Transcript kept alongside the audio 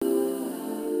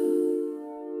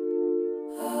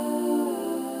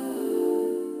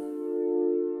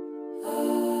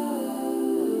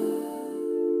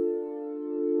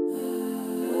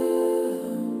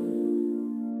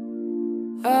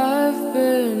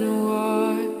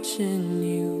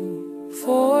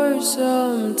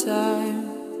sometime.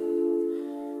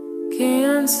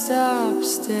 Can't stop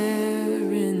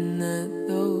staring at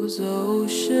those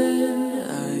ocean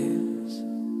eyes.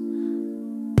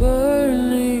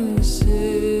 Burning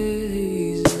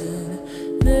cities and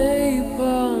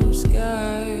napalm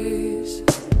skies.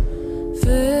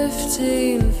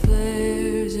 15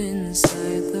 flares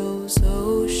inside those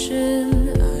ocean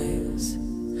eyes.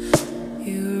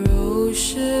 Your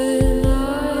ocean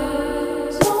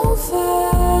eyes don't fail.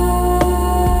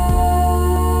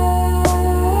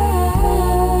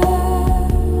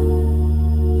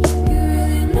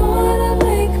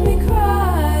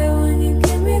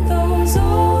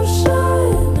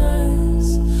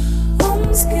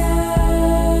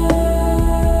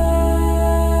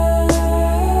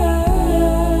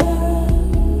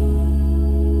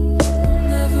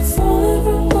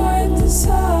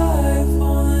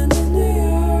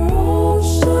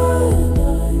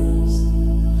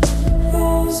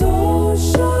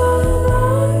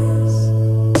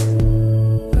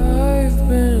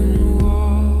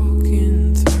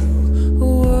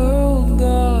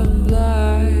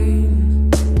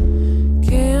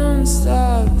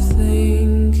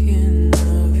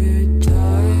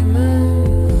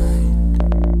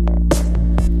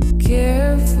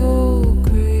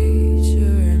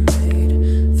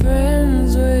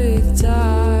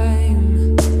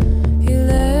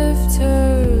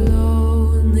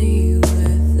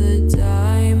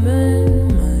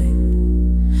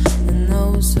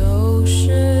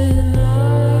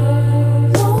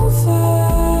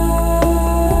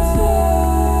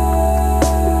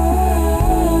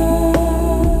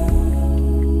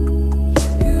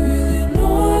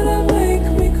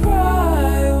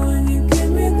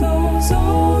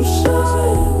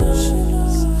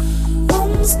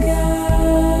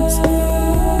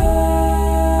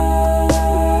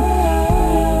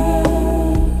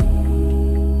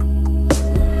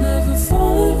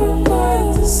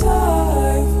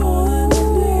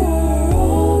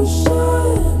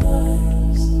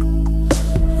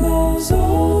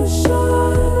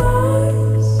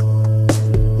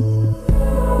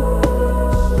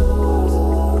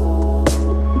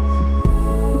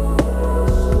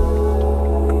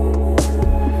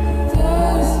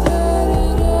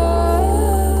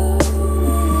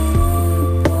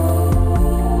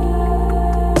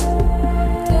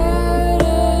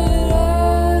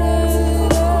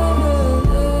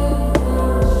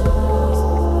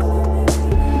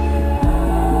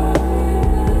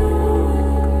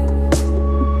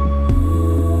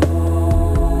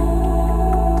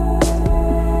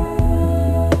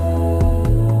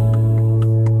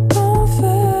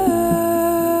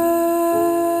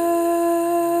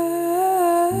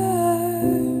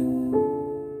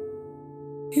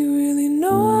 You really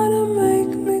know how to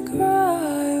make me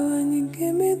cry when you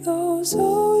give me those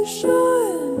ocean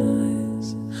eyes.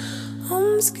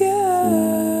 I'm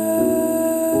scared.